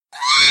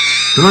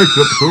Tonight's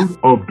episode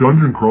of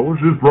Dungeon Crawlers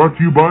is brought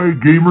to you by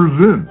Gamers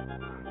Inn,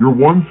 your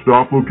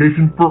one-stop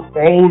location for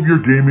all of your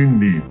gaming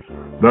needs.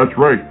 That's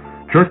right.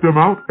 Check them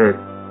out at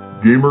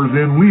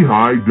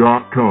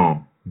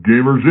gamersinlehigh.com.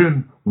 Gamers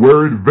Inn,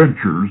 where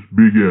adventures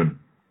begin.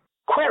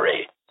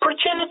 Query,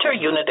 Progenitor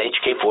Unit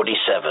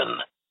HK-47.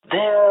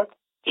 There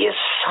is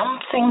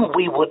something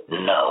we would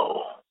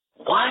know.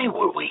 Why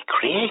were we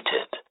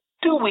created?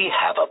 Do we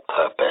have a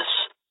purpose?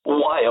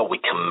 Why are we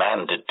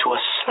commanded to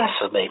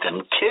assassinate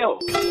and kill?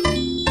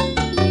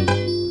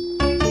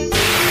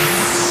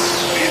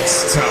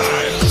 It's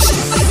time.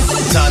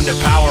 Time to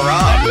power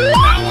up.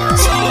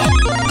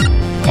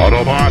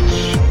 Autobots,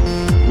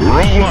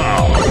 roll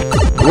out.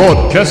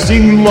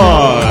 Broadcasting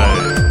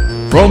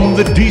live from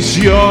the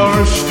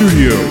DCR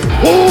studio.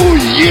 Oh,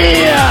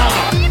 yeah!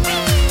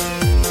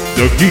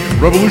 The Geek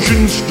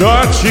Revolution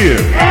starts here.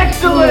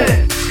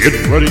 Excellent!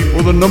 Get ready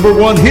for the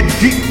 #1 hit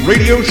geek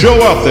radio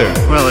show out there.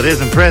 Well, it is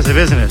impressive,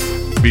 isn't it?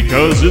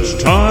 Because it's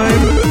time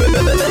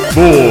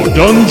for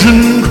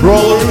Dungeon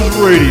Crawlers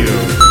Radio.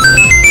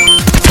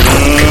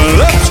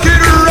 Let's get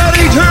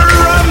ready to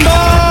rumble!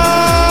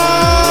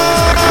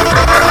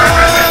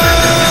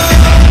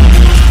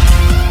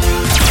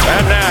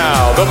 And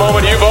now, the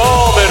moment you've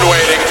all been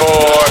waiting for.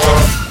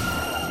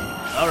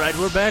 All right,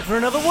 we're back for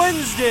another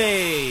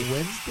Wednesday.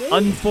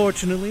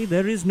 Unfortunately,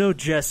 there is no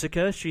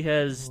Jessica. She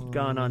has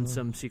gone on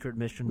some secret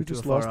mission We to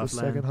just a far lost the off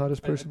land. second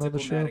hottest person on the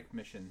show. Diplomatic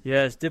mission.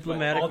 Yes,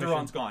 diplomatic mission.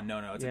 Alderán's gone. No,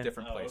 it's a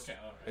different place.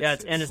 Yeah,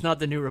 and it's not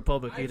the New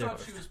Republic I either.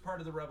 thought she was part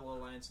of the Rebel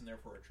Alliance and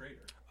therefore a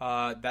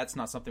traitor. That's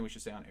not something we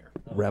should say on air.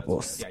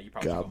 Rebels. Yeah, you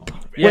probably should go home.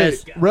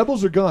 Yes. Wait,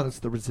 rebels are gone. It's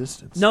the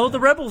resistance. No, the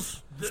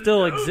rebels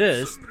still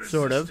exist,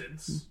 sort of.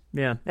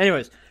 Yeah.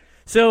 Anyways,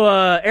 so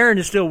Aaron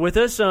is still with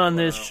us on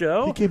this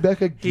show. He came back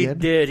He again.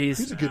 did.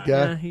 He's a good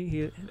guy.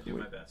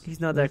 He's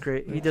not that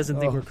great. He doesn't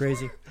think we're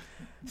crazy.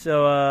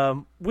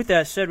 So with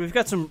that said, we've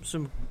got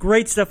some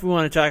great stuff we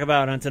want to talk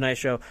about on tonight's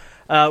show.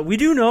 We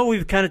do know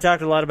we've kind of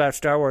talked a lot about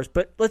Star Wars,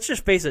 but let's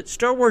just face it,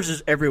 Star Wars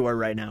is everywhere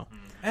right now.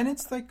 And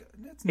it's like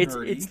it's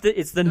nerdy.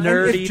 It's the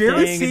nerdy if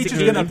Jared thing. Siege It's is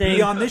the going to geeky thing.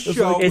 be on this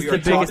show, It's we the are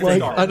biggest talking thing.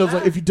 Star I know, Wars.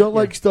 like, if you don't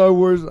like Star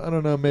Wars, I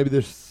don't know, maybe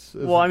this.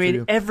 Well, I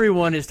mean,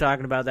 everyone is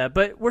talking about that,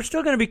 but we're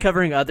still going to be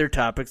covering other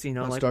topics. You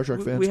know, like Star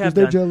Trek fans, we have because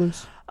they're done.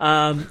 jealous.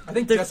 I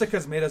think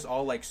Jessica's made us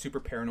all like super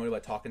paranoid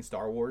about talking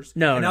Star Wars.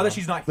 No, and now no. that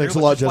she's not here, Thanks a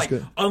let's lot, just,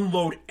 Jessica. like,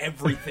 unload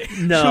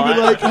everything. No, She'll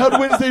be like, how'd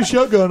Wednesday's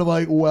show go? And I'm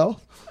like,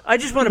 well. I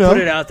just want to put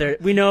it out there.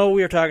 We know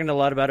we are talking a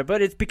lot about it,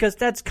 but it's because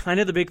that's kind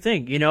of the big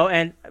thing, you know.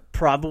 And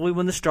probably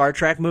when the Star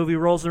Trek movie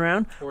rolls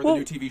around, Or the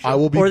new TV show. I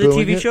will be or the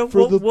booing TV it show,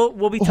 for the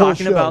we'll be whole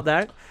talking show. about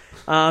that.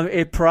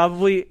 It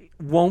probably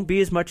won't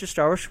be as much as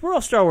Star Wars. We're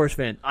all Star Wars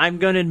fans. I'm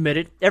going to admit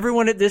it.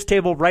 Everyone at this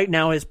table right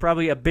now is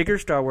probably a bigger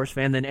Star Wars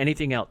fan than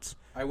anything else.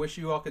 I wish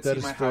you all could That see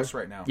is my fair. house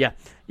right now.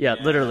 Yeah,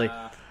 literally.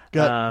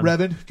 Got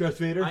Revan, Darth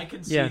Vader, I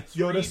can see Yeah.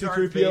 Yoda,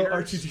 C-3PO,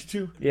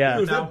 R2-D2. Yeah.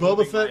 Was that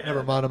Boba Fett?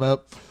 Never mind, I'm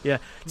out. Yeah.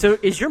 So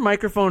is your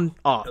microphone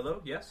off? Hello?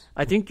 Yes?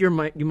 I think you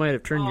might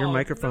have turned your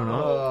microphone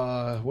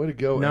off. Way to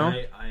go, No?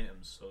 Aaron. I am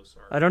so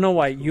sorry. I don't know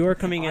why you're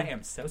coming I in.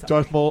 am so sorry.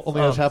 Darth Maul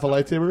only has half a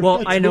lightsaber? Well,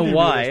 That's I know really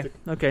why. realistic.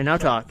 Okay, now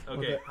talk.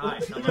 Okay, hi.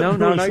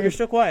 No, you're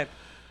still quiet.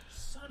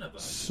 Son of a...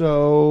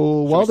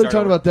 So, while they're start talking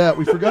over? about that,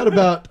 we forgot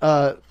about,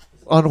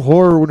 on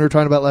horror when we were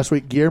talking about last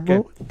week,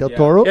 Guillermo del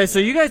Toro. Yeah, so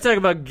you guys talk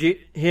about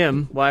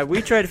him. Why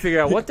we try to figure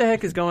out what the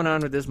heck is going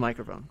on with this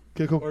microphone.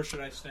 Okay, cool. Or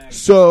should I snag?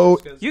 So,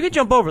 You can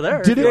jump over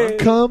there. did it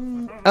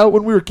come out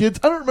when we were kids?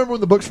 I don't remember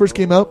when the books first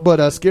came out,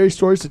 but Scary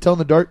Stories to Tell in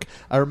the Dark,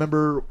 I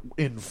remember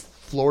in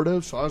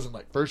Florida, so I was in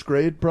like first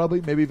grade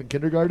probably, maybe even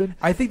kindergarten.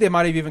 I think they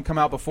might have even come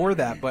out before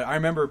that, but I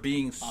remember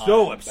being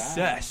so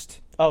obsessed.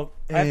 Oh,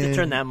 I have to And-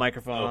 turn that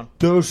microphone on.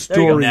 Those There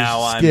you go. stories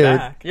Now I'm scared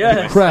back.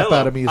 Yes. the crap Hello.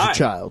 out of me as Hi. a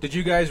child. Did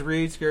you guys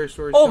read Scary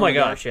Stories? Oh Tell my in the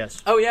Dark? gosh,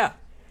 yes. Oh, yeah.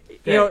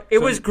 You know, it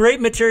so- was great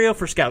material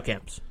for scout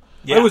camps.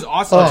 Yeah. It was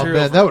awesome Oh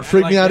material. man, that would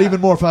freak me out that.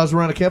 even more if I was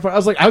around a campfire. I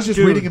was just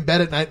Dude. reading in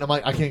bed at night, and I'm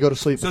like, I can't go to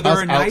sleep. So If there I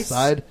was are nights.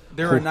 outside.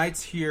 There are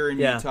nights here in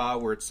Yeah. Utah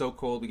where it's so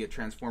cold we get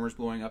transformers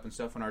blowing up and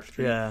stuff on our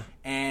street, Yeah.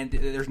 and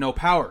there's no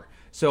power.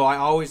 So I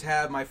always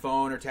have my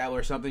phone or tablet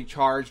or something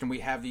charged, and we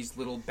have these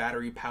little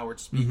battery-powered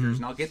speakers.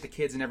 And I'll get the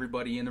kids and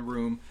everybody in the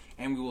room,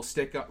 and we will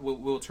stick up.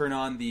 We'll turn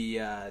on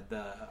the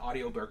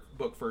audio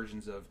book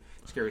versions of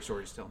Scary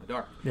Stories to Tell in the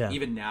Dark. Yeah.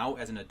 Even now,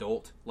 as an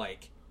adult,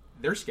 like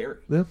they're scary.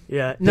 Yeah.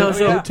 Yeah. No,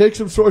 so It takes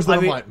some stories that I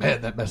I'm mean, like,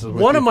 man, that messes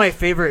with one you. of my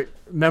favorite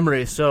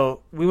memories.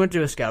 So we went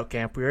to a scout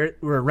camp. We were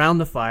around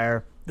the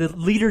fire. The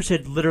leaders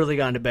had literally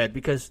gone to bed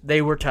because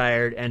they were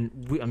tired,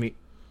 and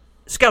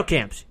scout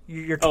camps.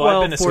 You're 12,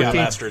 I've been a 14.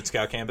 scoutmaster at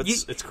scout camp.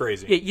 It's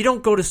crazy. Yeah, you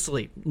don't go to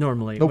sleep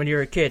normally Nope. when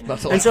you're a kid,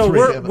 That's and like so 3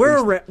 a.m.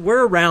 at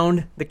we're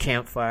around the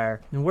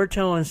campfire and we're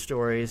telling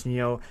stories,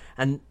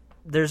 and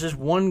there's this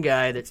one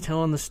guy that's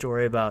telling the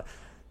story about,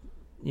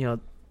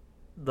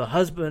 the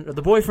husband or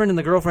the boyfriend and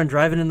the girlfriend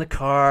driving in the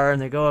car,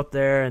 and they go up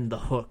there and the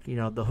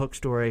hook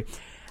story,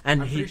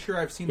 And I'm pretty sure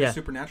I've seen the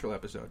Supernatural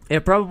episode. Yeah,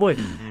 probably.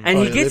 And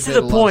he gets to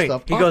the point.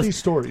 He goes, these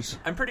stories.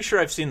 I'm pretty sure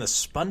I've seen the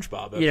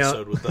SpongeBob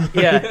episode with them.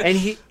 Yeah,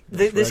 and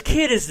this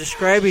kid is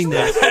describing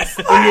this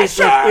in this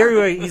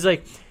area. He's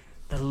like,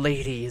 the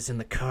lady is in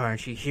the car and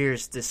she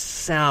hears this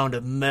sound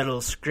of metal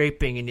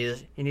scraping, and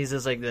he's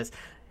just like this,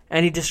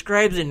 and he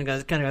describes it and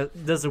goes, kind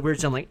of does the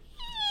weird sound like,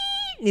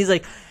 and he's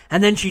like,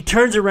 and then she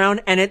turns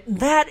around, and at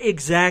that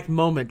exact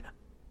moment,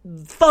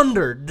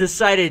 thunder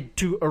decided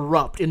to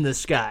erupt in the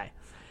sky.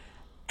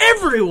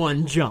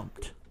 Everyone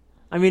jumped.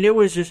 I mean, it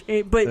was just,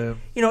 but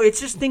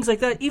it's just things like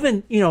that.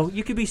 Even,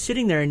 you could be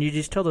sitting there and you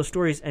just tell those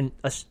stories, and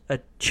a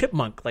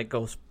chipmunk like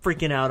goes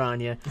freaking out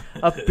on you,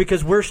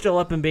 because we're still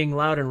up and being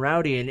loud and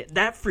rowdy, and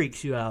that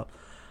freaks you out.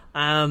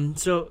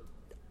 So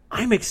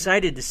I'm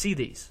excited to see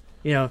these,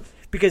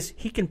 because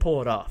he can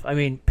pull it off. I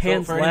mean,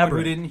 Pan's so for anyone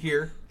Labyrinth. who didn't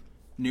hear,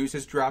 news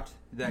has dropped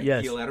that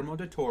Guillermo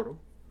del Toro,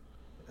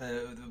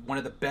 one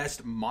of the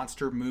best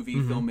monster movie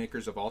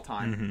filmmakers of all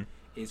time,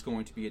 is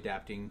going to be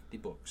adapting the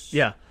books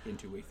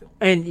into a film.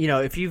 And,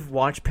 if you've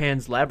watched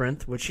Pan's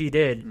Labyrinth, which he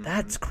did,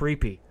 that's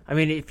creepy. I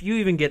mean, if you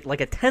even get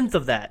like a tenth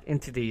of that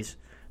into these,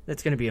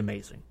 that's going to be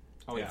amazing.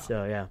 Oh, yeah.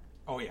 So, yeah.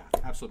 Oh, yeah,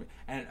 absolutely.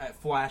 And a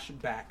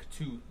flashback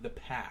to the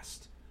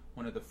past.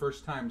 One of the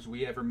first times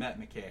we ever met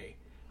McKay,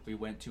 we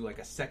went to like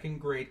a second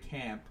grade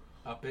camp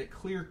up at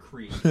Clear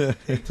Creek.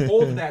 They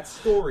told that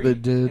story. They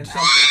did. And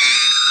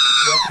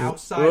went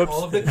outside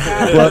all of the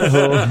cabins.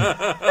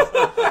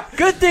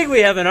 Good thing we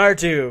have an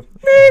R2.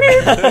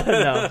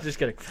 No, just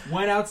kidding.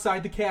 Went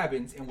outside the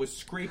cabins and was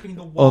scraping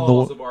the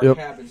walls of our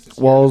cabins.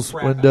 To Walls,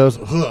 windows.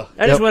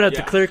 I just went up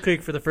to Clear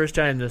Creek for the first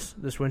time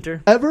this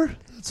winter. Ever?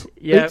 It's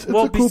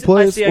a cool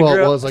place. I It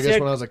was, I guess,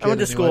 when I was a kid. I went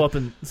to school anyway. up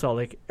in Salt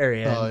Lake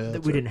area. Oh, and yeah,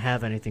 we didn't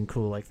have anything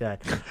cool like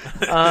that.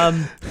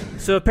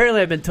 So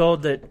apparently I've been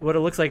told that what it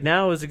looks like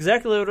now is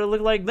exactly what it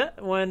looked like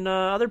when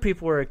other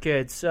people were a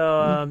kid.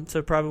 So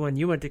so probably when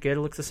you went to kid,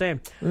 it looks the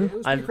same. It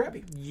was pretty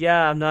crappy.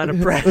 Yeah, I'm not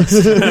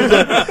impressed.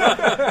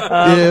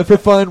 If we're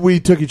fine, we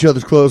took each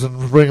other's clothes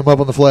and bring them up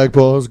on the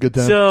flagpole. It was a good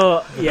time.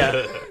 So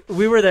yeah,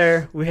 we were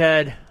there. We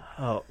had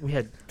 20.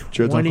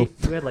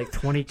 We had like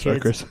 20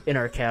 kids in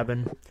our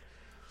cabin,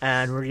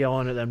 and we're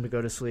yelling at them to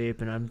go to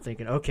sleep. And I'm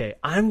thinking, okay,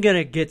 I'm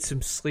gonna get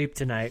some sleep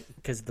tonight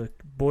because the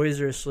boys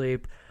are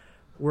asleep.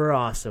 We're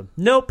awesome.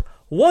 Nope.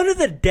 One of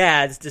the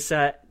dads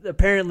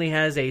apparently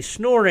has a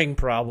snoring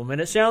problem, and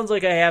it sounds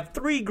like I have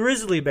 3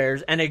 grizzly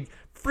bears and a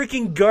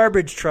freaking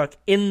garbage truck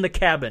in the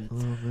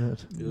cabin.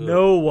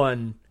 No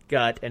one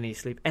got any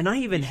sleep, and I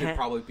even should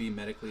probably be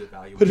medically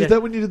evaluated. But is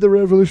that when you did the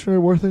Revolutionary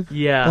War thing?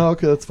 Yeah. Oh,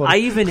 okay, that's fine.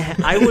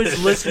 I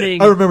was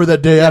listening. I remember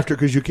that day after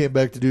because you came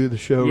back to do the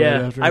show. Yeah,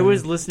 right after. I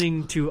was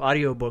listening to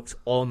audiobooks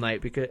all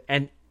night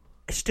and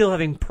still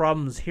having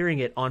problems hearing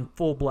it on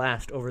full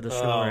blast over the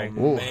snoring.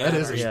 Oh, that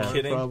is Are you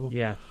kidding? problem.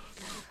 Yeah.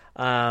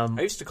 I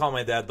used to call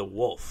my dad the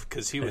Wolf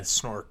because he would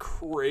snore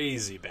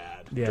crazy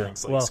bad during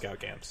Scout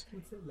camps.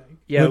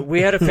 Yeah,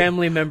 we had a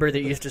family member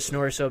that used to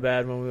snore so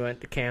bad when we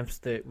went to camps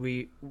that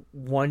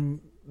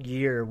one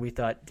year we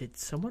thought, did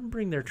someone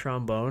bring their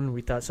trombone?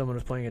 We thought someone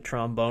was playing a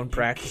trombone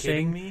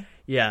practicing. Kidding me?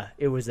 Yeah,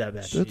 it was that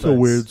bad. That's a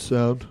weird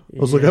sound. I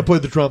was like, I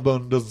played the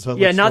trombone. It doesn't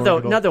sound like not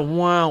snoring at the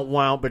wow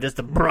wow, but just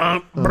the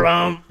brum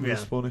brum.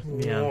 That's funny.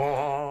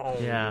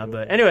 Yeah,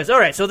 but anyways, all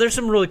right. So there's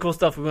some really cool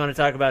stuff we want to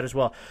talk about as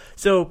well.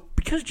 So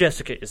because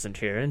Jessica isn't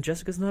here and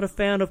Jessica's not a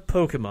fan of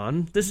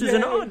Pokemon, this is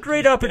a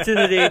great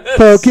opportunity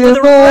for the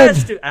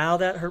rest of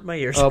that hurt my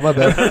ears. Oh, my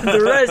bad.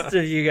 The rest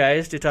of you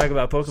guys to talk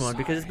about Pokemon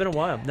because it's been a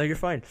while. No, you're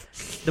fine.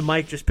 The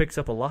mic just picks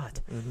up a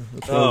lot.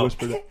 That's why I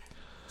whispered it.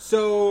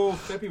 So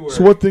February.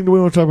 So what thing do we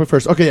want to talk about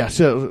first? Okay, yeah.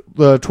 So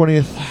the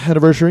 20th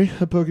anniversary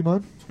of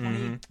Pokemon.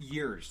 20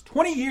 years.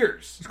 20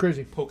 years. It's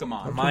crazy.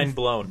 Pokemon. Mind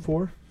blown.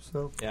 4.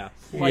 So Yeah.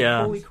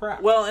 Holy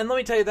crap. Well, and let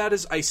me tell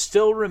you, I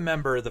still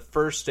remember the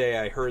first day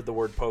I heard the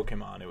word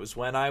Pokemon. It was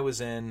when I was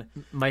in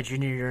My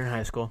junior year in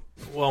high school.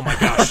 Oh my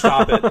gosh,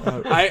 stop it.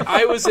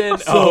 I was in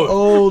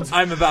old.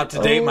 I'm about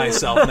to date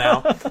myself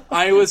now.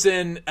 I was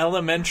in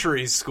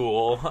elementary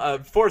school,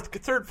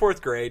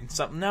 fourth grade.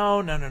 Something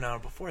no.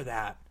 Before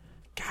that.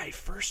 Guy,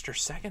 first or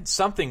second?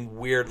 Something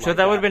weird like that. So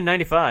that would have been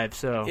 95,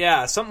 so.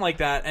 Yeah, something like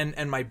that.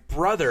 And my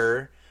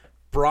brother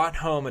brought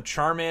home a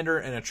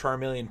Charmander and a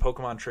Charmeleon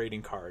Pokemon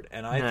trading card.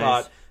 And I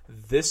thought,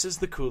 this is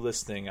the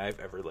coolest thing I've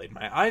ever laid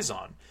my eyes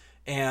on.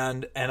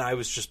 And I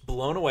was just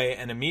blown away,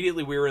 and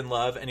immediately we were in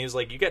love. And he was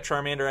like, "You get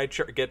Charmander, I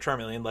get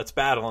Charmeleon. Let's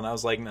battle." And I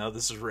was like, "No,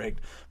 this is rigged."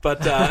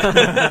 But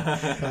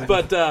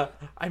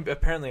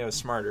apparently I was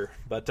smarter.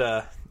 But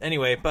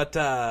anyway,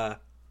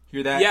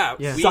 hear that? Yeah.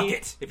 Suck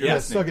it. If you're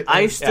listening. suck it.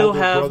 I still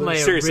have my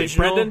Seriously,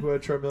 original Brendan? Who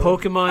had Charmeleon?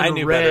 Pokemon I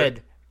knew Red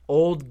better.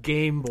 old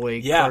Game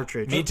Boy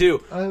cartridge. Me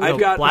too. I've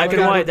got black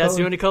and white. That's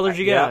the only colors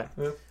you got.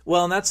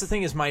 Well, and that's the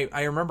thing is,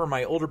 I remember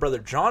my older brother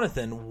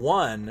Jonathan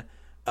won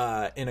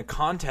in a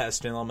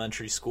contest in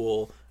elementary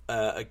school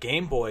a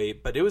Game Boy,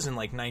 but it was in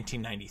like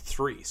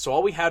 1993. So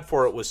all we had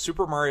for it was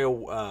Super Mario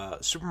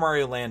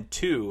Land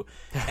 2,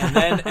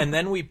 and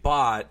then we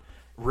bought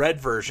Red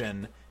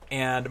version.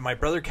 And my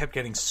brother kept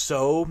getting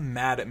so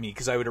mad at me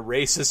because I would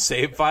erase his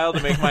save file to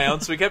make my own.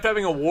 So we kept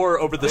having a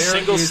war over the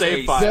single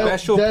save file.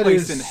 Special that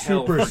place is in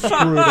hell. super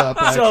screwed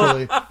up,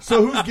 actually.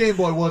 So whose Game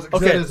Boy was it?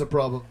 'Cause Okay. that is a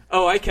problem.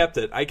 Oh, I kept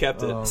it.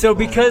 So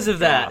because of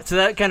that, so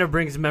that kind of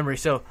brings memory.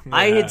 So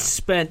I had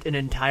spent an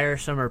entire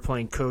summer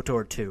playing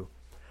KOTOR 2.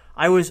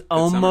 I was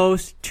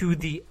almost to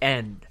the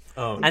end.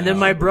 Oh, and then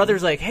my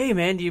brother's like, "Hey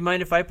man, do you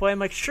mind if I play?" I'm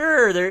like,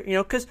 "Sure." There,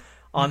 because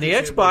on the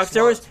Xbox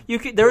there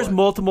was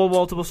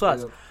multiple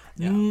slots.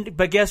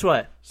 But guess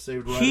what?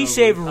 He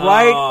saved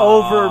right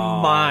over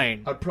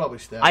mine. I'd probably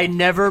stab. I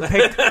never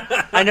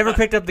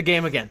picked up the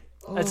game again.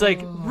 It's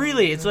like,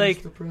 really, it's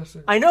like,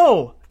 depressing. I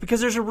know, because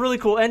there's a really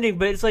cool ending,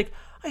 but it's like,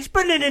 I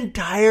spent an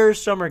entire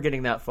summer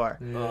getting that far.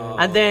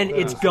 And then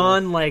it's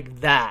gone like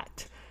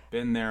that.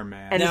 Been there,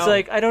 man. And it's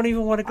like, I don't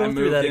even want to go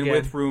through that again. I moved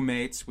in with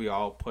roommates. We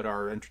all put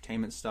our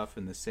entertainment stuff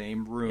in the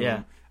same room.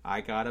 Yeah.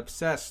 I got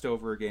obsessed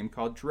over a game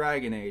called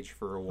Dragon Age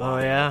for a while. Oh,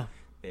 yeah.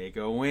 They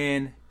go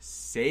in,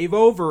 save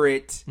over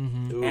it,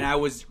 and I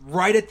was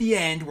right at the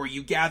end where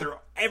you gather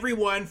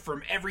everyone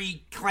from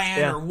every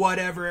clan or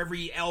whatever,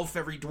 every elf,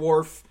 every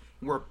dwarf,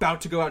 and we're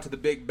about to go out to the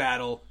big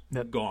battle.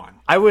 Gone.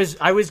 I was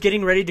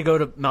getting ready to go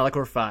to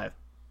Malachor 5.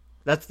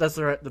 That's the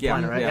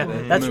planet, right?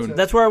 Yeah,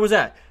 that's where I was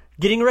at.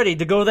 Getting ready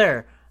to go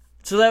there.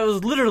 So that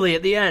was literally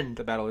at the end.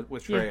 The battle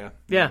with Freya.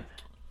 Yeah.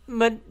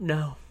 But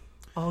no.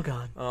 All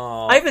gone.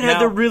 Oh, I even had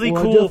the really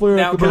cool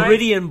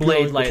Viridian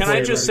Blade lightsaber. Can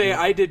I just say,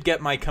 I did get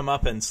my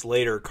comeuppance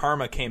later.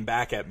 Karma came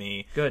back at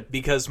me. Good.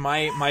 Because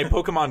my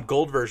Pokemon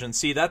Gold version,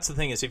 see, that's the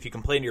thing, is if you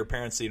complain to your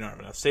parents that you don't have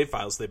enough save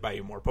files, they buy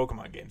you more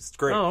Pokemon games. It's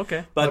great. Oh,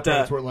 okay. But, my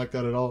parents weren't like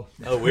that at all.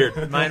 Oh,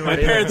 weird. my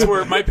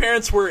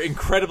parents were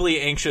incredibly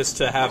anxious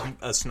to have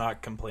us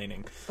not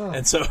complaining.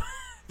 And so,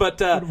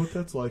 but, I wonder what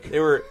that's like. They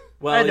were,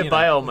 well, I had to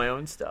buy all my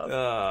own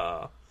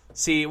stuff.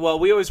 See, well,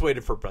 we always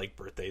waited for like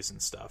birthdays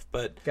and stuff,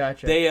 but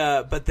gotcha. They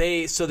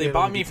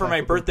bought me for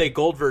my birthday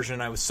gold version.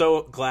 I was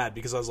so glad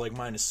because I was like,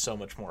 mine is so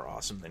much more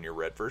awesome than your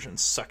red version.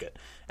 Suck it,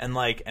 and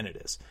it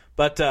is.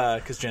 But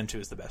because Gen 2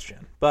 is the best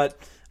gen.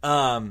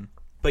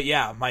 But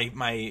yeah,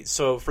 my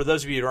so for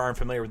those of you who aren't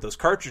familiar with those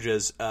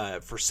cartridges,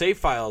 for save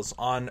files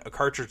on a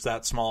cartridge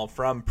that small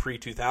from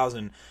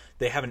pre-2000.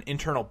 They have an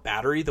internal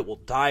battery that will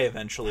die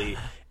eventually,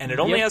 and it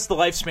only has the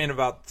lifespan of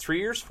about 3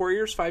 years, 4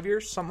 years, 5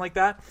 years, something like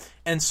that.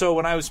 And so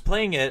when I was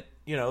playing it,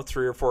 3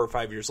 or 4 or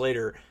 5 years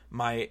later,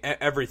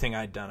 everything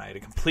I'd done, I had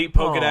a complete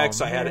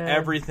Pokedex, I had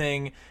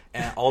everything,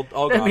 and all that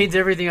gone. That means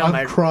everything on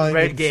my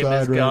red game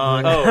is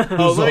gone.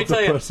 Oh, let me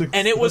tell you,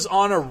 and it was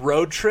on a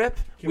road trip.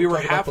 We were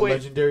halfway.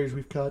 The legendaries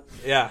we've cut.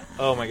 Yeah.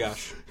 Oh my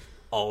gosh,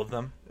 all of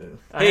them.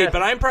 Yeah.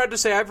 But I'm proud to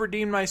say I've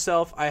redeemed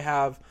myself. I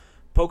have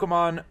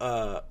Pokemon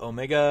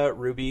Omega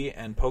Ruby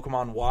and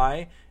Pokemon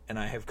Y, and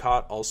I have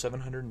caught all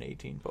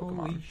 718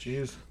 Pokemon.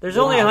 Jeez. There's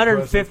only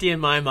 150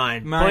 in my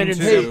mind. Mine Plain and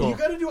too. simple. You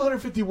got to do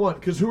 151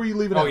 because who are you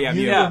leaving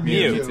out?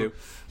 Mew.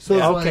 So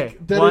it's okay,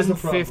 like, that is the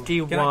problem.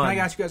 151. Can I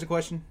ask you guys a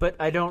question? But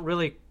I don't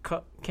really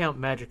count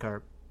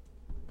Magikarp.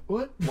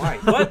 What? Why?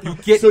 What? You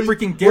get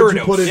freaking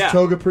Gyarados. Would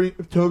you put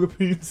in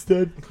Togepi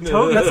instead?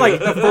 That's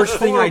like the first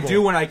thing I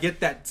do when I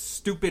get that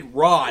stupid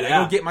rod.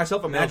 I go get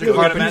myself a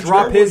Magikarp and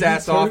drop his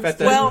ass off at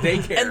the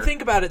daycare. And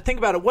think about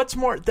it. What's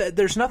more?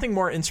 There's nothing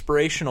more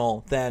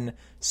inspirational than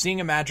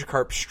seeing a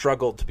Magikarp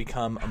struggle to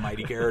become a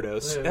mighty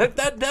Gyarados.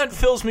 that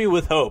fills me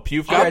with hope.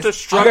 You've got to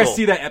struggle. You guys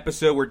see that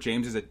episode where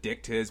James is a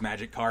dick to his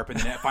Magikarp and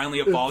then it finally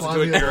evolves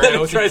into a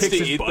Gyarados and tries kicks to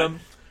his eat butt? them?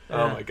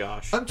 Oh my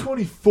gosh. I'm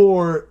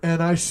 24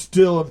 and I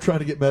still am trying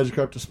to get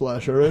Magikarp to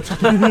splash, alright?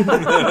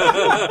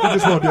 I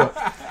just won't do it.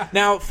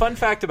 Now, fun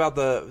fact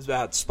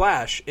about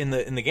Splash, in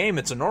the game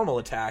it's a normal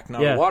attack,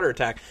 not a water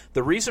attack.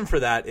 The reason for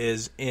that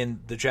is in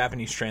the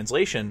Japanese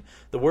translation,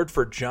 the word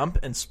for jump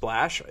and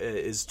splash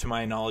is, to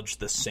my knowledge,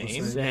 the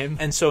same.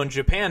 And so in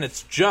Japan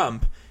it's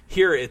jump.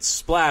 Here it's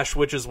splash,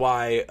 which is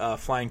why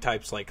flying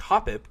types like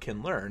Hoppip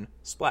can learn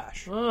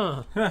splash.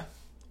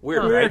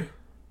 Weird, right?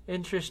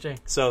 Interesting.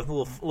 So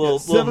a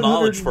little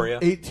knowledge for you.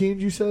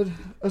 18, you said?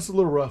 That's a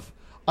little rough.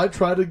 I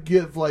try to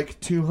give like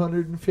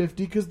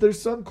 250 because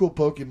there's some cool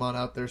Pokemon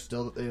out there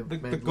still that they have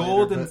made The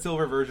gold later, and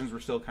silver versions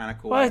were still kind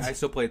of cool. What? I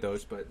still played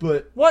those,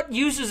 but what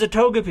uses a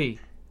Togepi?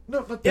 No,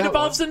 not It that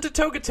evolves one. into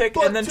Togetic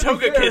But and then to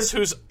be fair, Togekiss,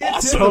 who's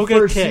It's awesome. in the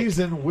first Togekick.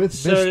 season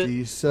with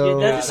Misty,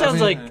 so that just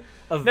sounds like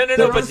No, but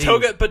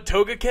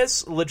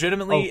Togekiss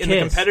legitimately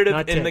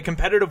in the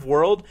competitive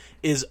world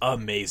is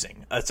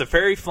amazing. It's a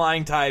fairy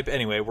flying type.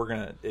 Anyway, we're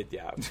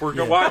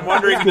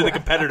wandering into the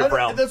competitive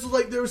realm. That's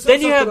like there was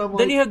Then you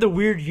have the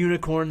weird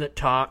unicorn that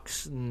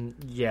talks. And,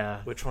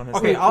 Which one is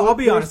okay, that? I'll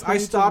be honest. I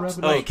stopped.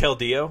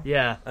 Keldeo?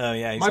 Yeah. Oh,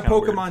 yeah. He's My kinda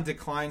Pokemon weird.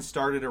 decline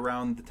started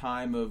around the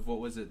time of, what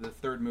was it, the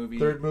third movie?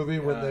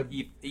 when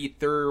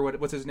Ether,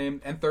 what's his name?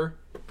 Enther,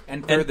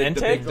 Entei?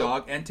 the big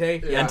dog.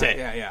 Entei? Yeah. Entei.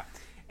 Yeah.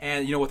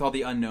 and with all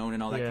the unknown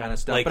and all that Yeah. kind of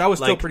stuff. But I was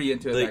still pretty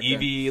into it. The back then.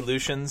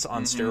 evolutions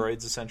on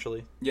steroids,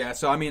 essentially. Yeah,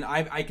 so I mean,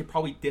 I could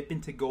probably dip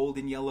into gold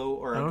and yellow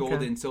or Okay.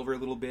 gold and silver a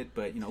little bit,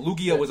 but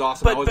Lugia was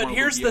awesome. I always But wanted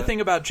here's Lugia. the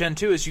thing about Gen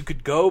 2 is you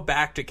could go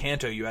back to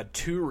Kanto. You had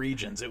 2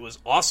 regions. It was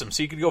awesome.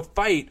 So you could go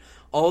fight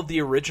all of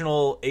the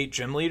original 8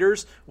 gym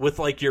leaders with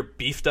like your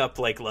beefed up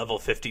like level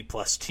 50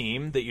 plus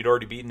team that you'd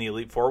already beaten the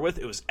Elite Four with.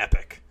 It was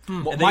epic.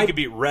 And then you could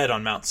beat Red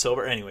on Mount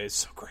Silver. Anyway, it's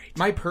so great.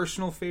 My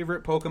personal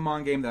favorite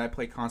Pokemon game that I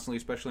play constantly,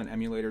 especially on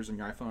emulators on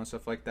your iPhone and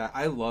stuff like that,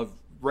 I love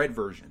Red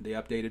version, the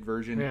updated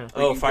version. Yeah.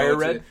 Where you can Fire go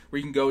Red? to- where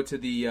you can go to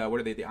the, what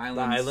are they, the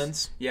islands? The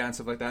islands? Yeah, and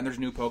stuff like that. And there's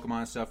new Pokemon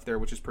and stuff there,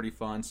 which is pretty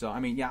fun. So, I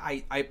mean, yeah,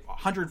 I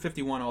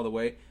 151 all the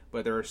way,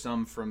 but there are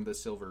some from the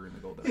silver and the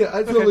gold. Yeah,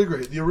 I totally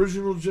agree. The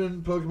original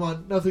gen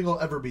Pokemon, nothing will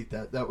ever beat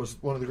that. That was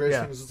one of the greatest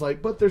Yeah. things. It's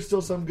like, but there's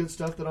still some good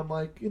stuff that I'm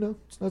like,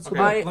 it's not so Okay.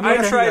 bad. Let me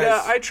ask you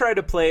guys- I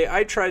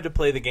tried to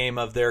play the game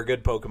of there are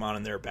good Pokemon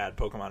and there are bad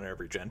Pokemon in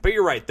every gen. But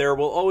you're right, there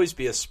will always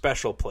be a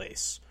special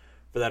place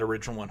for that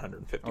original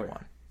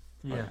 151.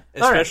 Yeah.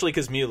 Especially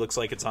because Mew looks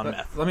like it's on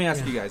meth. Let me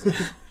ask you guys this.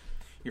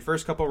 Your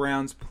first couple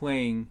rounds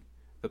playing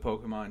the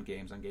Pokemon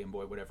games on Game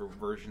Boy, whatever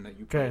version that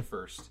you played Okay.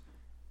 first,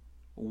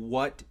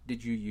 what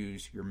did you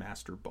use your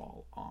Master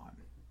Ball on?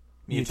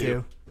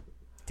 Mewtwo.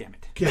 Damn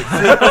it. Okay,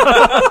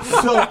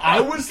 so I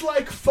was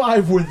like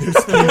 5 when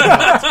this came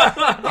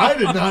out. I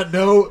did not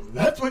know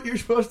that's what you're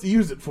supposed to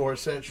use it for,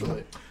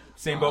 essentially.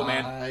 Same boat,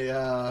 man.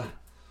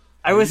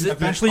 I was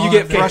Eventually you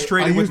get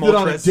frustrated I with used it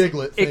on a Moltres.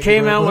 Diglett. It Thank came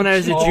you very out when much. I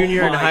was a Oh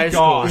junior in my high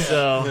gosh.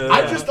 school, so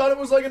I just thought it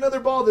was like another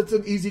ball that's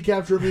an easy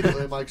capture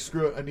immediately. I'm like,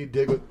 screw it, I need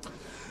Diglett.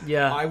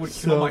 yeah. I would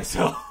kill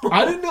myself.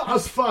 I didn't know. I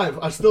was 5.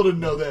 I still didn't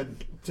know then.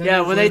 10 Yeah,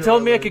 years when they later,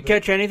 told me I learned could that.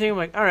 catch anything, I'm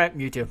like, all right,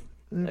 Mewtwo.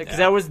 Because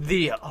that was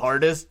the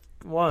hardest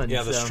one.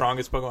 Yeah, the so.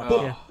 strongest Pokemon.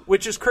 Yeah.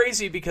 Which is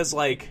crazy because,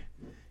 like,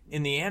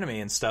 in the anime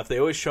and stuff, they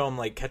always show him,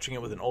 like, catching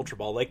it with an Ultra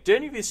Ball. Like, did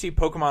any of you see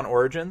Pokemon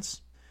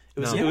Origins? It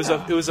was it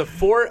was a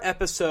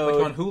 4-episode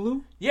Like on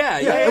Hulu? Yeah,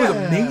 Yeah, it was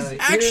amazing.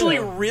 actually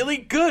Yeah. really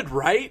good,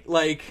 right?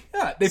 Like,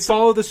 Yeah, they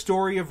follow the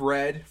story of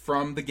Red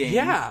from the game.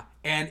 Yeah.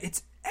 And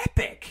it's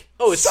epic.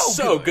 oh, it's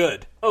so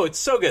good. Oh, it's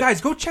so good.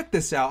 Guys, go check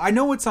this out. I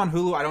know it's on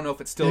Hulu. I don't know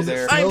if it's still Is it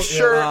there. still? I'm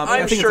sure.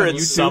 I I'm think sure it's on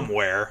it's YouTube.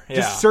 somewhere. Yeah.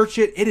 Just search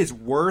it. It is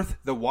worth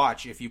the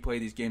watch if you play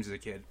these games as a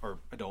kid or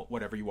adult,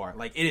 whatever you are.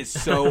 Like, it is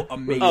so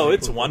amazing. Oh,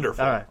 it's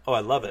wonderful. All right. Oh,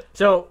 I love it.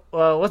 So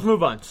let's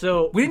move on.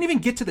 So We didn't even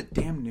get to the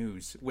damn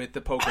news with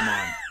the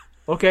Pokemon.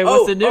 okay,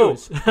 what's the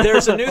news?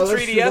 There's a new Oh,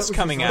 that's true. That was 3DS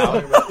coming just what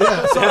I was out. talking about.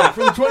 Yeah, sorry.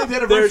 For the 20th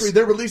anniversary, There's-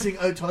 they're releasing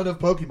a ton of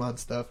Pokemon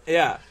stuff.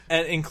 Yeah,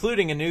 and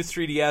including a new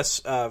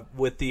 3DS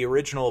with the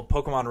original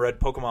Pokemon Red,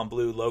 Pokemon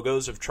Blue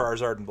logos of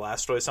Charizard and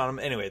Blastoise on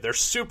them. Anyway, they're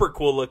super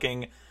cool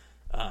looking.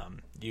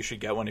 You should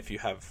get one if you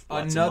have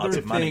lots and Another lots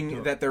of money.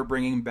 thing that they're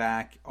bringing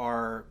back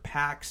are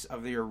packs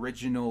of the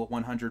original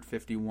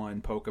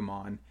 151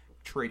 Pokemon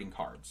trading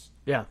cards.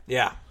 Yeah.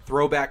 Yeah,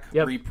 Throwback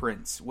Yep.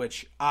 reprints,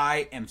 which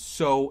I am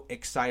so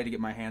excited to get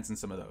my hands on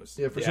some of those.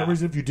 Yeah, for Yeah. some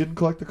reason, if you didn't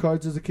collect the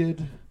cards as a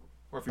kid,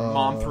 Or if your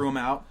mom threw them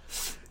out.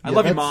 I yeah,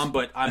 love you, that's- mom,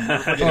 but I'm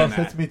never oh, forgetting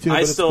that's that. me too. But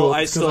I it's still cool.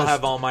 I It's still 'cause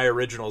have all my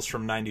originals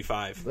from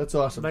 '95. That's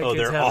awesome. My Oh, kids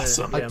they're have it.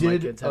 awesome. Yeah, I my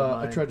did. kids have I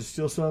mine. tried to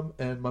steal some,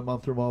 and my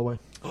mom threw them all away.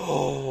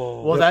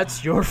 Well,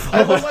 that's your I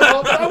fault. was like,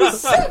 oh, but I was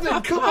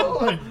 7. Come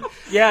on.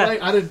 Yeah.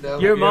 Like, I didn't know.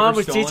 Your you mom ever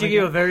was stolen teaching you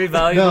again? a very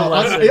valuable No,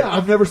 lesson.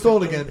 I've never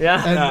stolen again.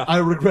 Yeah. and No. I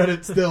regret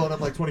it still. And I'm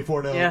like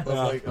 24 now. Yeah. I'm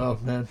like, oh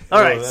man.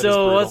 All right, that is so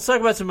brutal. let's talk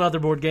about some other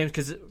board games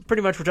because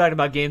pretty much we're talking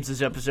about games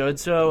this episode.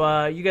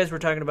 So you guys were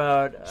talking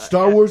about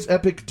Star Wars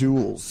Epic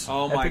Duels.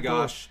 Oh my Epic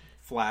gosh.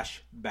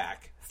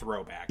 Flashback.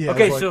 Throwback. Yeah,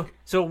 Okay, it's like-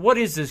 so what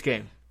is this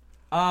game?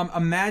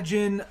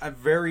 Imagine a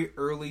very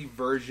early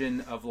version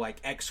of like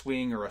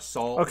X-Wing or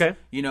Assault. Okay.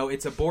 You know,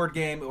 it's a board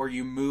game where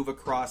you move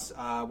across,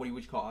 what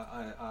would you call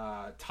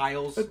it?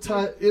 Tiles.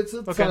 it's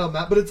a tile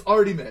map, but it's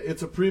already made.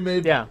 It's a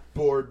pre-made Yeah.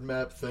 board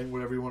map thing,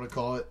 whatever you want to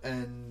call it,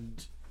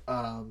 and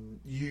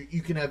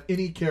you can have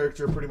any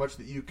character pretty much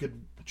that you could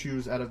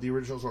choose out of the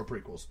originals or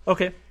prequels.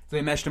 Okay. So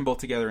they meshed them both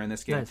together in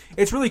this game. Nice.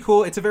 It's really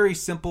cool. It's a very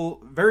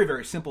simple, very,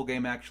 very simple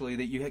game, actually,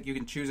 that you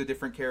can choose a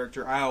different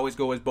character. I always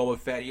go as Boba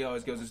Fett. He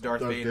always goes as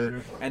Darth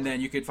Vader. And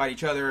then you could fight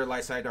each other,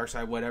 light side, dark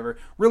side, whatever.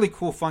 Really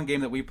cool, fun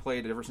game that we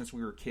played ever since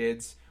we were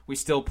kids. We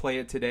still play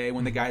it today.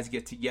 When the guys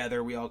get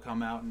together, we all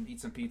come out and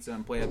eat some pizza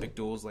and play Epic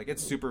Duels. Like,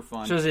 it's super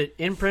fun. So is it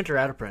in print or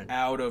out of print?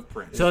 Out of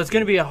print. So it's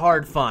going to be a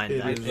hard find.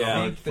 It I is.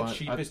 think the Fun.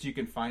 cheapest you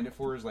can find it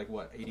for is like,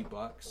 what,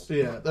 $80?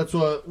 Yeah, that's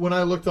what when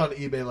I looked on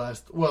eBay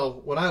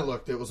when I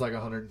looked, it was like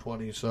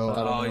 120. So I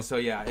don't know. Oh, so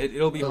yeah,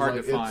 it'll be I was hard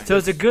like, to find. So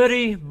it's a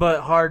goodie,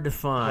 but hard to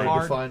find.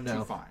 Hard to find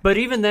now. But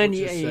even then,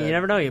 you Which is sad.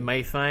 never know. You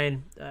might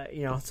find,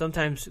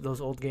 sometimes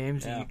those old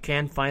games, Yeah. you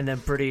can find them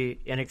pretty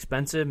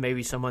inexpensive.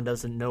 Maybe someone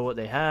doesn't know what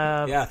they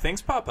have. Yeah,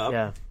 things pop up.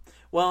 Yeah.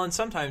 Well, and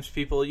sometimes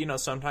people,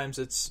 sometimes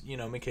it's,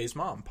 McKay's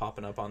mom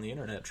popping up on the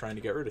internet trying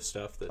to get rid of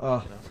stuff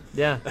that,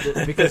 Yeah,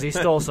 because he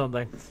stole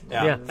something.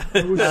 Yeah.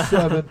 It was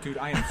 7. Dude,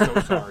 I am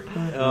so sorry.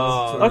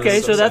 Oh, Okay,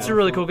 that's so that's sad. a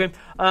really cool game.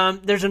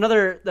 There's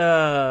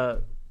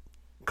another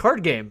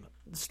card game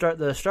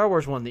the Star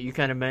Wars one that you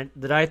kind of meant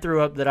that I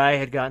threw up that I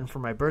had gotten for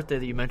my birthday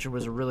that you mentioned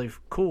was a really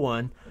cool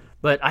one,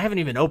 but I haven't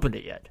even opened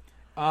it yet.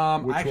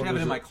 I actually have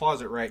it in my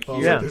closet right here.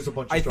 Yeah. There's a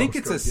bunch of I Star think Wars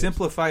it's a cards, yes.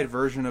 simplified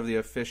version of the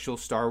official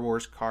Star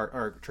Wars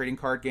trading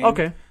card game.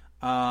 Okay.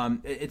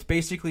 It's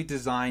basically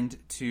designed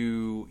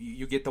to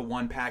you get the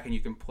one pack and you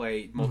can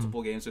play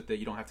multiple games with it.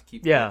 You don't have to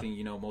keep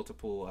collecting,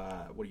 multiple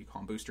what do you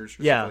call them, boosters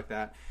or something like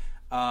that.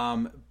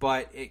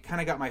 But it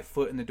kind of got my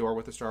foot in the door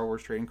with the Star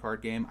Wars trading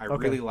card game. I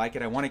really like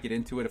it. I want to get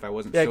into it if I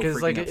wasn't so because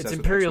freaking it's obsessed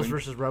Imperials with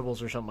versus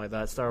Rebels or something like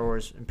that. Star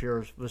Wars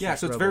Imperials versus so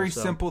it's Rebels, very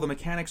simple. The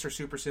mechanics are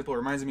super simple. It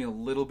reminds me a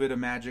little bit of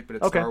Magic, but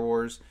it's Star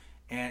Wars.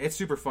 And it's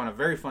super fun. A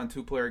very fun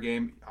 2-player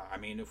game. I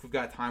mean, if we've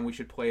got time, we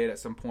should play it at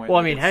some point. Well,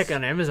 I mean, heck,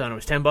 on Amazon it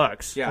was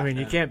 $10. Yeah. I mean,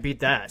 you can't beat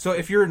that. So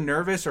if you're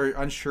nervous or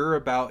unsure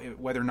about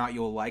whether or not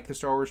you'll like the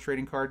Star Wars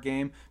trading card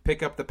game,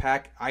 pick up the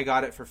pack. I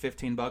got it for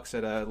 $15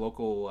 at a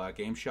local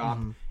game shop,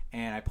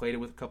 and I played it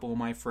with a couple of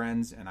my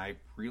friends, and I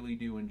really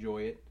do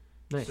enjoy it.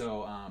 Nice.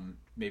 So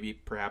maybe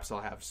perhaps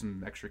I'll have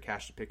some extra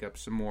cash to pick up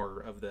some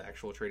more of the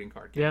actual trading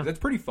card game. Yeah. It's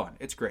pretty fun.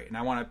 It's great, and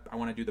I want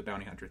to do the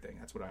bounty hunter thing.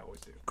 That's what I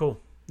always do.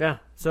 Cool. Yeah.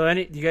 So,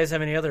 do you guys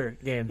have any other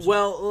games?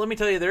 Well, let me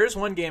tell you, there is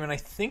one game, and I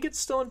think it's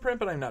still in print,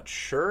 but I'm not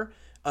sure.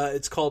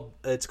 It's called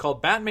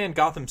Batman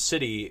Gotham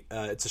City.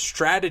 It's a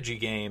strategy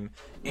game,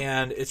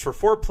 and it's for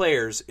 4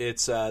 players.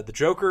 It's the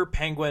Joker,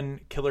 Penguin,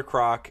 Killer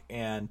Croc,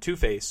 and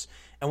Two-Face.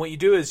 And what you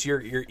do is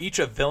you're each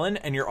a villain,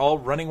 and you're all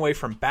running away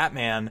from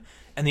Batman.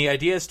 And the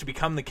idea is to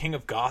become the king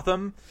of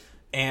Gotham,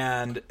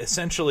 and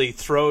essentially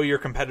throw your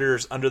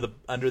competitors under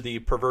the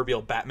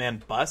proverbial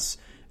Batman bus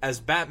as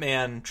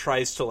Batman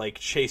tries to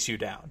chase you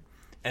down.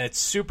 And it's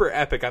super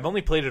epic. I've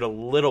only played it a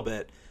little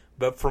bit,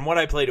 but from what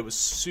I played, it was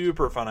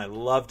super fun. I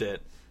loved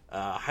it.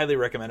 Highly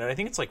recommend it. I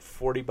think it's like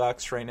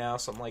 $40 right now,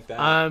 something like that.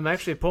 I'm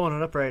actually pulling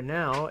it up right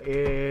now.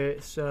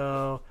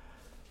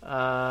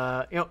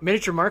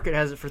 Miniature Market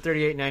has it for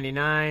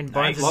 $38.99.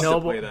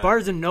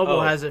 Barnes and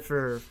Noble has it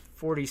for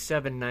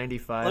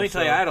 $47.95. Let me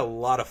tell you, I had a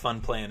lot of fun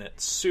playing it.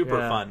 Super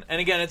fun.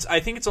 And again, I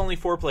think it's only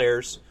 4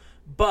 players,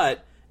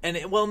 but and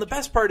the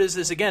best part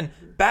is again,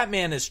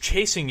 Batman is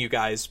chasing you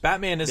guys.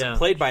 Batman isn't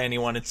played by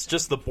anyone. It's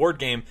just the board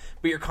game,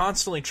 but you're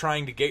constantly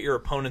trying to get your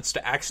opponents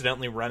to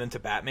accidentally run into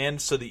Batman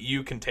so that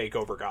you can take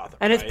over Gotham.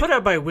 And it's put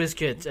out by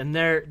WizKids, and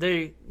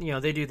they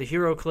do the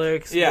hero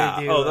clicks. Yeah.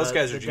 They do, those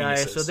guys are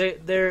geniuses. So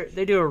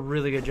they do a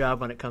really good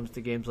job when it comes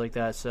to games like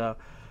that. So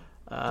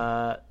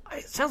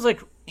it sounds like.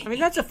 I mean,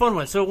 that's a fun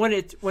one. So when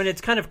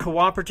it's kind of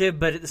cooperative,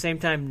 but at the same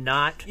time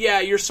not.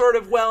 Yeah, you're sort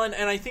of, and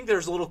I think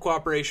there's a little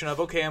cooperation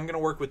of, okay, I'm going to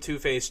work with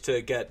Two-Face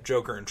to get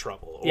Joker in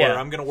trouble. Or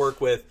I'm going to work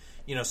with,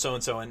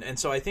 so-and-so. And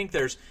so I think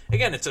there's,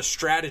 again, it's a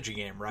strategy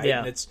game, right?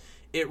 Yeah. And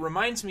it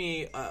reminds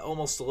me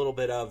almost a little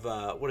bit of,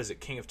 what is it,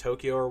 King of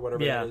Tokyo or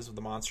whatever it is with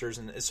the monsters.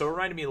 And so it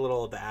reminded me a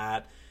little of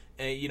that.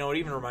 It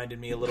even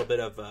reminded me a little bit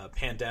of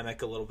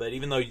Pandemic a little bit,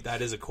 even though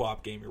that is a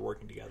co-op game, you're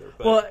working together.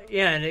 But,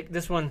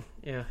 this one,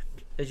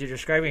 as you're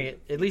describing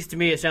it, at least to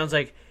me, it sounds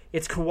like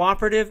it's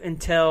cooperative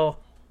until,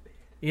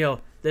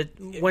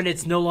 when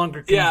it's no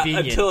longer convenient. Yeah,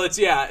 until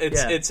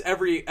it's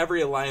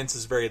every alliance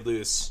is very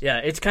loose. Yeah,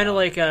 it's kind of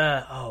like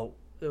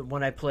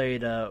when I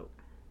played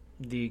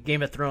the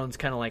Game of Thrones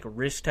kind of like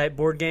Risk type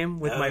board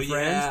game with my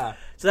friends. Yeah.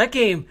 So that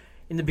game.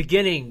 In the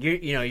beginning,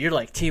 you're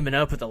like teaming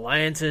up with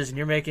alliances, and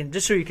you're making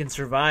just so you can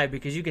survive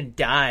because you can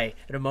die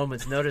at a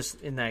moment's notice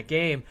in that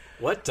game.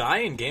 What, die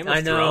in Game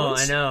of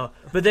Thrones? I know.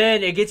 But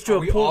then it gets to a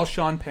point. All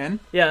Sean Penn?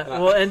 Yeah.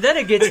 Well, and then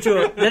it gets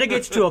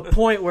to a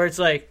point where it's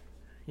like,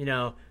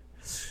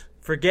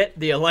 forget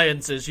the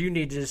alliances. You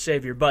need to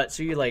save your butt.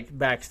 So you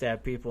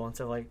backstab people and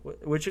stuff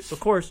which of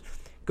course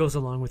goes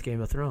along with Game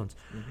of Thrones.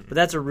 Mm-hmm. But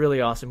that's a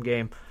really awesome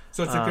game.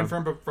 So to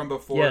confirm from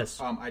before, yes.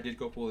 I did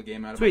go pull the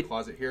game out of my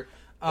closet here.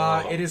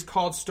 It is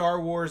called Star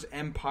Wars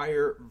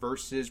Empire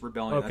versus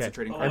Rebellion. Okay. That's a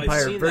trading card.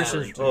 Empire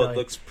versus Rebellion. It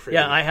looks pretty.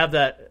 Yeah, I have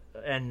that,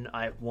 and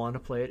I want to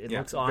play it. It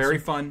looks awesome. Very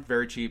fun,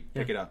 very cheap.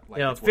 Pick it up.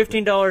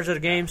 $15 at a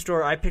game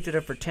store. I picked it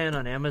up for $10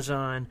 on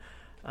Amazon,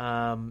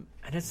 and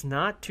it's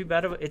not too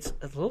bad of it's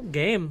a little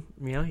game.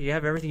 You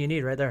have everything you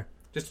need right there.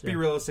 Just be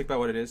realistic about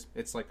what it is.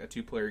 It's like a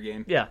 2-player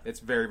game. Yeah. It's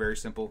very, very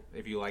simple.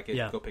 If you like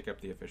it, go pick up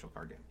the official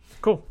card game.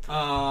 Cool.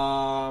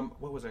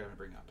 What was I going to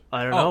bring up?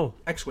 I don't know.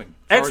 X-Wing.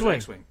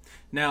 X-Wing.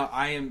 Now,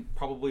 I am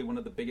probably one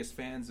of the biggest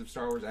fans of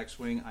Star Wars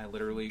X-Wing. I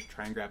literally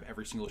try and grab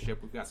every single ship.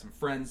 We've got some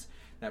friends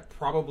that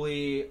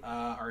probably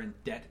are in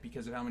debt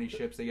because of how many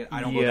ships they get.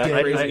 I don't go that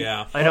crazy.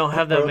 I don't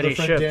have that many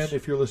ships. Dan,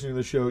 if you're listening to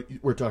the show,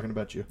 we're talking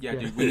about you. Yeah,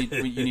 dude,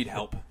 you need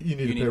help. You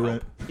need to pay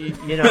rent.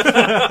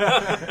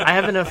 I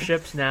have enough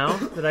ships now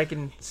that I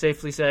can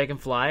safely say I can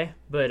fly,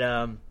 but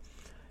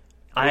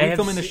what are you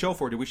filming the show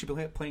for, dude? We should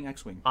be playing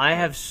X-Wing. I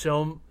have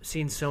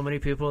seen so many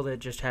people that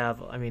just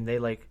have. I mean, they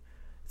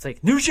it's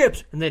like new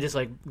ships, and they just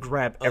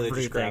grab everything.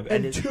 Just grab it.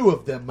 And 2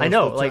 of them. I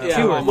know, most of the like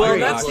time. 2 or 3. Well,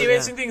 that's the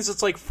amazing thing is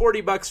it's like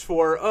 $40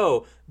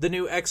 for the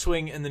new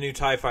X-Wing and the new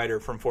TIE Fighter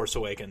from Force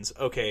Awakens.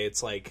 Okay,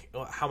 it's like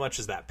how much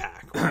is that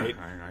pack, right?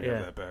 I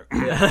got that back.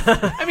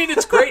 I mean,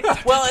 it's great.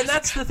 Well, and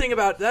that's the thing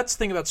about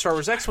Star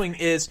Wars X-Wing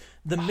is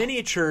the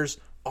miniatures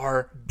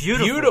are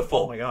beautiful.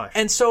 Oh my gosh.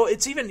 And so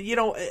it's even,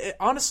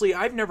 honestly,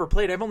 I've never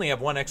played. I've only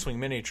have one X-Wing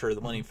miniature,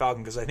 the Millennium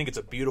Falcon, because I think it's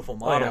a beautiful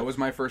model. Oh, that was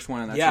my first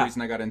one, and that's the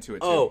reason I got into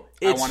it, too.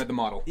 I wanted the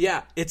model.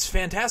 Yeah, it's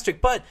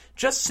fantastic. But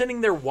just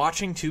sitting there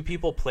watching two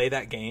people play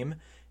that game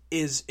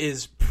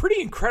is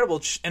pretty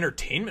incredible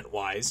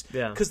entertainment-wise.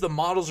 Yeah. Because the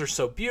models are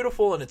so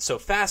beautiful, and it's so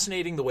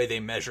fascinating the way they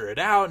measure it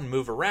out and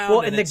move around.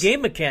 Well, and the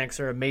game mechanics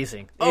are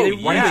amazing. Oh, They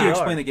Why really don't you are.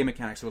 explain the game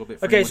mechanics a little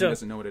bit for Okay, anyone so- who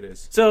doesn't know what it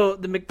is? So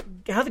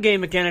how the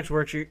game mechanics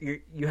works,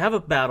 you have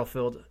a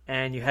battlefield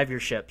and you have your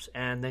ships,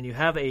 and then you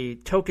have a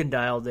token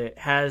dial that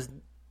has,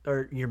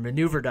 or your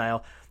maneuver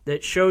dial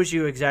that shows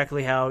you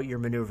exactly how you're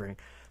maneuvering.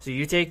 So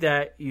you take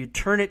that, you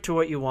turn it to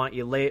what you want,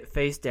 you lay it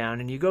face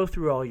down, and you go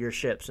through all your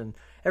ships. And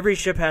every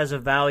ship has a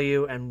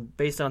value, and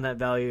based on that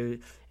value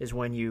is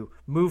when you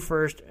move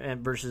first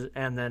and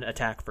then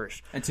attack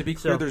first. And to be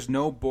clear, there's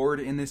no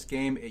board in this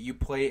game.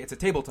 It's a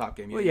tabletop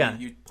game.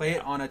 You play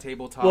it on a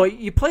tabletop. Well,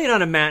 you play it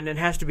on a mat, and it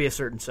has to be a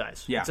certain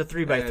size. Yeah. It's a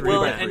 3x3.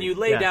 Well, mat. and you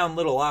lay down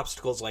little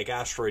obstacles like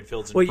asteroid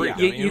fields and Well,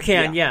 free, you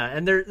can,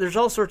 and there's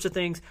all sorts of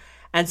things.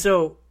 And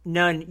so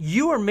now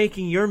you are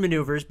making your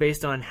maneuvers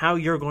based on how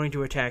you're going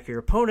to attack your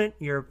opponent.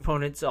 Your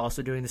opponent's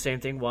also doing the same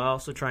thing while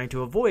also trying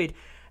to avoid.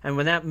 And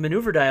when that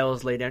maneuver dial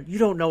is laid down, you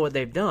don't know what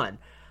they've done.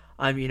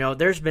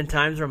 There's been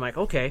times where I'm like,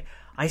 okay,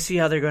 I see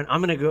how they're going.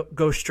 I'm going to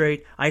go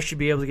straight. I should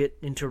be able to get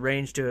into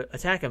range to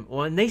attack them.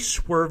 Well, and they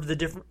swerve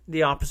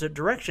the opposite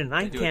direction.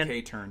 I can't. Do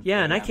a K-turn.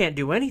 Yeah, and I can't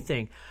do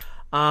anything.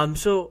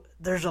 So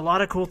there's a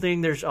lot of cool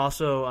things. There's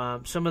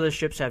also some of the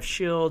ships have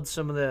shields.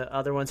 Some of the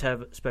other ones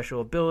have special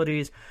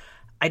abilities.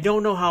 I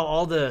don't know how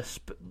all the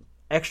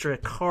extra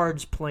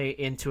cards play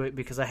into it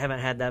because I haven't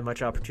had that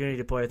much opportunity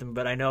to play with them.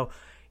 But I know,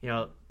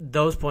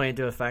 those play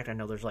into effect. I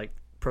know there's like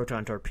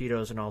proton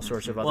torpedoes and all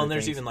sorts of other things. Well, and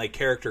there's even like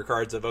character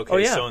cards of,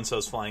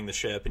 so-and-so's flying the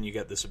ship and you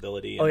get this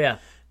ability. And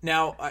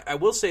now, I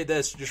will say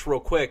this just real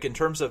quick. In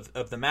terms of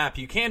the map,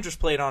 you can just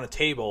play it on a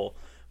table,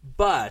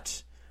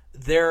 but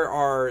there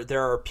are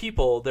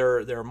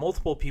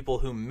multiple people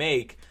who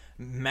make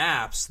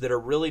maps that are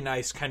really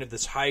nice, kind of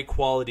this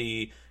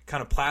high-quality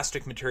kind of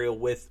plastic material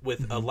with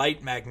a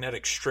light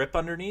magnetic strip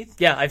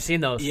underneath. Yeah, I've seen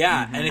those.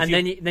 Yeah, and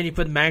then you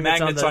put magnets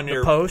on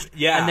the post.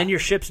 Yeah, and then your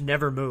ships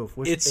never move.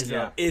 Which is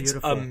it's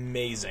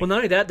amazing. Well, not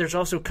only that, there's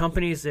also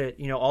companies that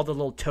all the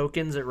little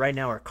tokens that right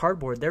now are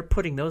cardboard. They're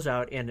putting those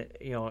out in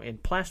in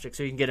plastic,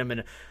 so you can get them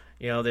in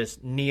this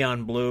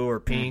neon blue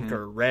or pink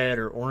or red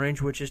or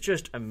orange, which is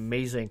just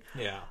amazing.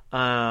 Yeah.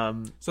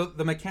 So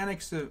the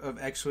mechanics of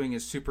X-Wing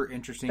is super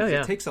interesting. 'Cause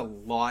it takes a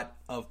lot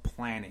of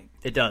planning.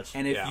 It does.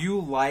 And if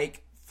you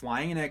like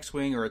flying an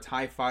X-Wing or a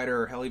TIE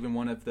fighter or hell even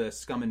one of the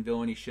scum and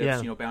villainy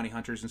ships, bounty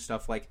hunters and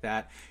stuff like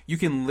that, you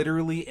can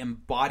literally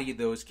embody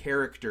those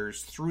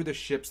characters through the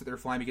ships that they're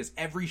flying because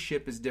every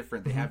ship is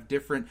different. They have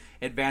different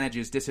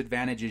advantages,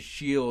 disadvantages,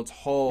 shields,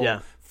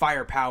 hull,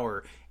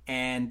 firepower,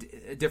 and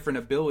different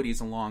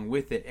abilities along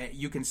with it.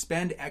 You can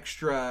spend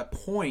extra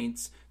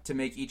points to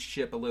make each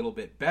ship a little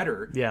bit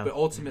better, but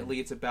ultimately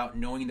it's about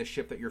knowing the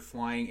ship that you're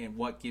flying and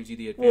what gives you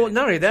the advantage. Well,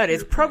 not only that,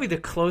 it's probably the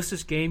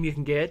closest game you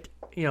can get,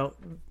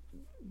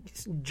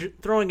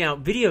 throwing out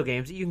video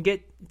games that you can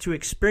get to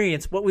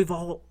experience what we've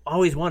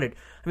always wanted.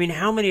 I mean,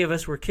 how many of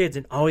us were kids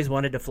and always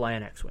wanted to fly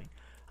an X-Wing?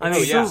 I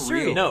mean, so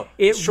real. No,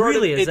 it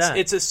really is that.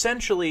 It's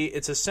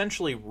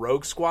essentially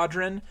Rogue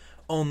Squadron,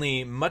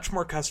 only much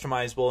more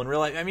customizable and real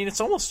life. I mean, it's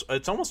almost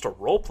a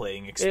role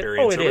playing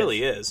experience. It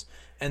really is.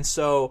 And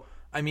so,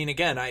 I mean,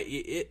 again,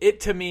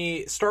 to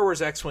me, Star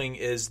Wars X-Wing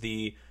is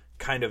the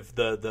kind of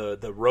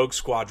the Rogue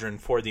Squadron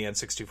for the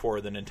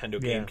N64, the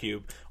Nintendo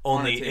GameCube,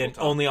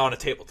 only on a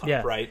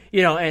tabletop, right?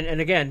 And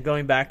again,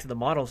 going back to the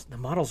models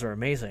are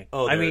amazing.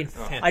 I mean,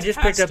 fantastic. I just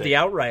picked up the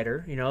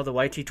Outrider, the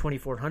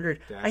YT-2400.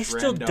 I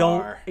still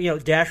don't,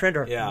 Dash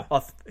Rendar,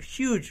 a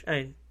huge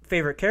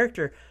favorite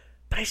character,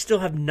 but I still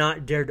have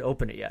not dared to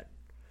open it yet.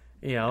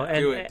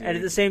 And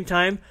at the same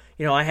time,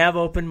 I have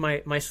opened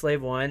my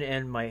Slave One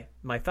and my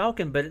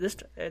Falcon, but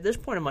at this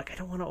point, I'm like, I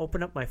don't want to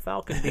open up my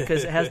Falcon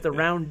because it has the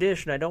round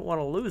dish, and I don't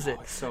want to lose it.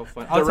 It's so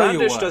fun. The round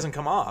dish doesn't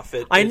come off.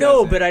 I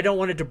know, but I don't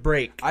want it to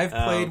break. I've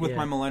played with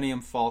my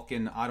Millennium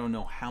Falcon, I don't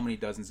know how many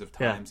dozens of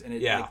times, and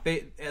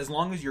as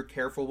long as you're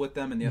careful with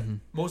them,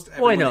 and most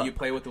everyone that you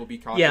play with will be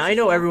cautious. Yeah, I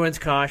know everyone's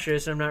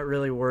cautious. I'm not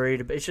really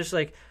worried, but it's just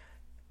like,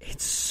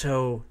 it's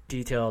so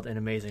detailed and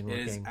amazing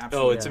looking. It is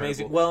absolutely it's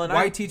amazing. Well, and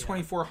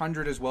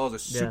YT-2400 as well is a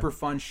super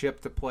fun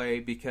ship to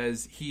play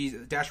because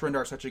Dash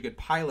Rendar is such a good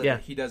pilot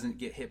that he doesn't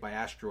get hit by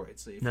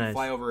asteroids. So if you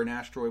fly over an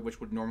asteroid, which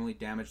would normally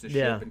damage the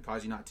ship and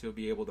cause you not to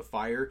be able to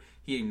fire,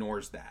 he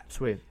ignores that.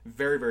 Sweet.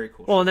 Very, very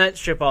cool. Well, and that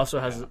ship also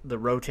has the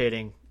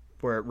rotating,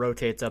 where it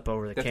rotates up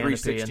over the canopy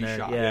 360 in there.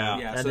 shot.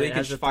 Yeah. So they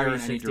can fire in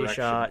any 360 direction.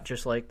 shot,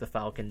 just like the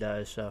Falcon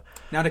does. So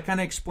now to kind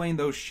of explain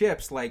those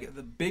ships, like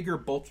the bigger,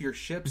 bulkier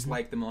ships,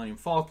 like the Millennium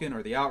Falcon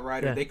or the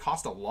Outrider, they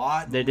cost a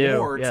lot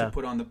more to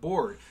put on the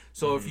board.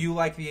 So if you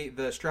like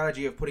the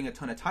strategy of putting a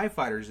ton of TIE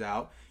fighters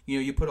out,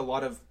 you put a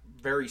lot of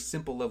very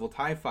simple level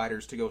TIE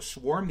fighters to go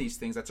swarm these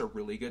things, that's a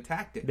really good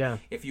tactic. Yeah.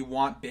 If you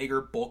want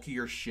bigger,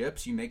 bulkier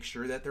ships, you make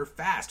sure that they're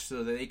fast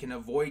so that they can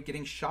avoid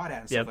getting shot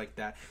at and stuff like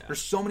that. Yeah.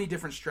 There's so many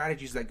different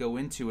strategies that go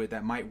into it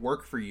that might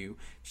work for you.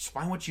 Just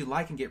find what you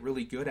like and get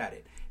really good at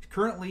it.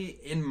 Currently,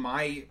 in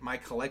my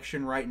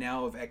collection right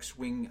now of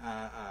X-Wing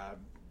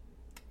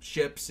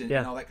ships and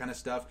all that kind of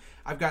stuff,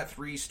 I've got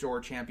 3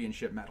 store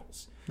championship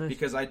medals. Nice.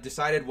 Because I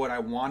decided what I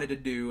wanted to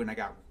do, and I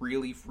got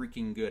really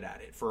freaking good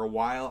at it. For a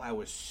while, I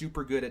was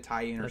super good at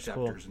TIE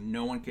interceptors. Cool.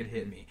 No one could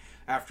hit me.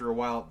 After a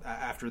while,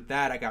 after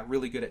that, I got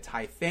really good at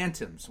TIE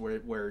Phantoms,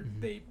 where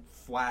they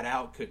flat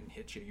out couldn't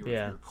hit you.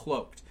 You're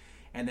cloaked.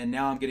 And then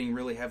now I'm getting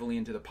really heavily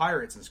into the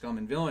pirates and Scum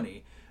and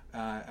Villainy,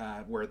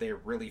 where they're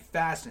really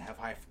fast and have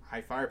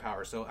high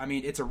firepower. So, I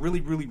mean, it's a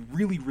really, really,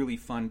 really, really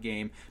fun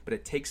game, but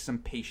it takes some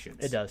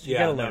patience. It does. You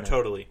gotta learn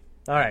totally.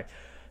 All right.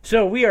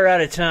 So we are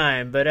out of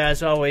time, but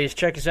as always,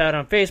 check us out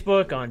on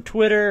Facebook, on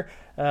Twitter.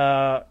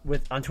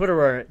 On Twitter,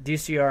 we're at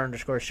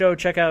DCR_show.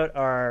 Check out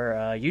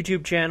our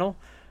YouTube channel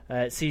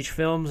at Siege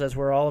Films. That's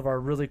where all of our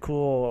really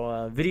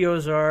cool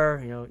videos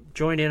are.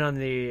 Join in on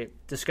the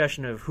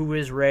discussion of who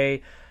is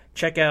Rey.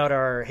 Check out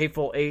our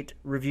Hateful Eight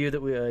review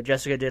that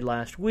Jessica did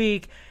last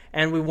week,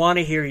 and we want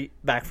to hear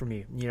back from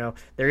you.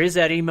 There is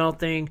that email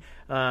thing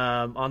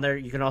on there.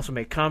 You can also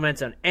make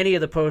comments on any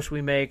of the posts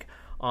we make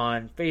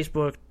on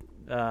Facebook,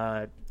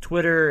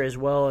 Twitter, as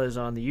well as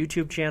on the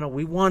YouTube channel.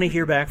 We want to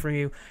hear back from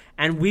you,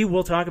 and we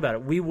will talk about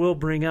it. We will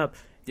bring up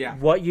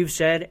what you've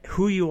said,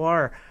 who you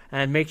are,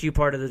 and make you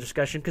part of the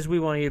discussion, because we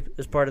want you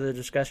as part of the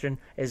discussion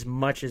as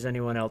much as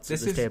anyone else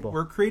at this table.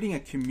 We're creating a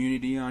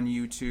community on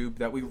YouTube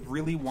that we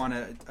really want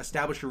to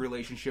establish a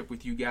relationship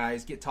with you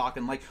guys, get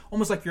talking,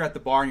 almost like you're at the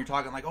bar and you're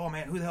talking oh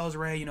man, who the hell is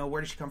Rey?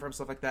 Where did she come from?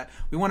 Stuff like that.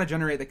 We want to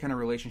generate that kind of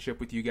relationship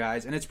with you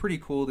guys, and it's pretty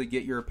cool to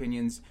get your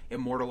opinions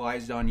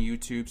immortalized on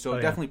YouTube, so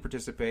definitely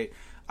participate.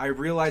 I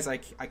realize I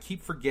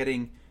keep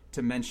forgetting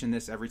to mention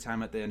this every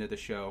time at the end of the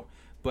show,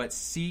 but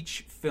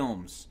Siege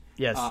Films.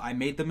 Yes. I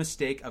made the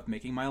mistake of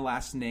making my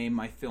last name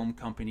my film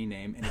company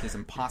name, and it is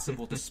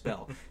impossible to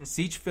spell.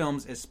 Siege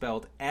Films is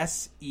spelled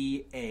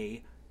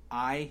SEAICH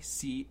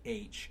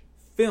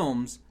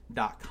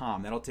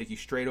films.com. That'll take you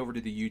straight over to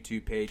the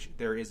YouTube page.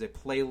 There is a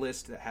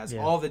playlist that has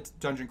all the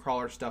Dungeon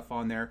Crawler stuff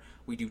on there.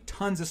 We do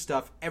tons of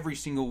stuff every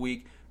single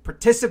week.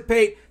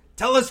 Participate.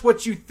 Tell us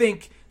what you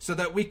think so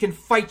that we can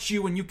fight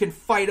you and you can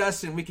fight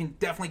us, and we can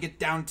definitely get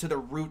down to the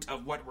root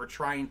of what we're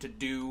trying to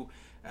do.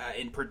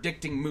 In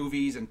predicting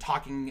movies and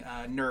talking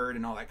nerd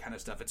and all that kind of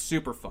stuff. It's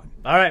super fun.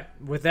 All right.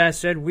 With that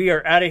said, we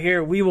are out of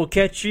here. We will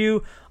catch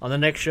you on the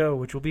next show,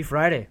 which will be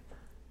Friday.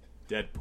 Deadpool.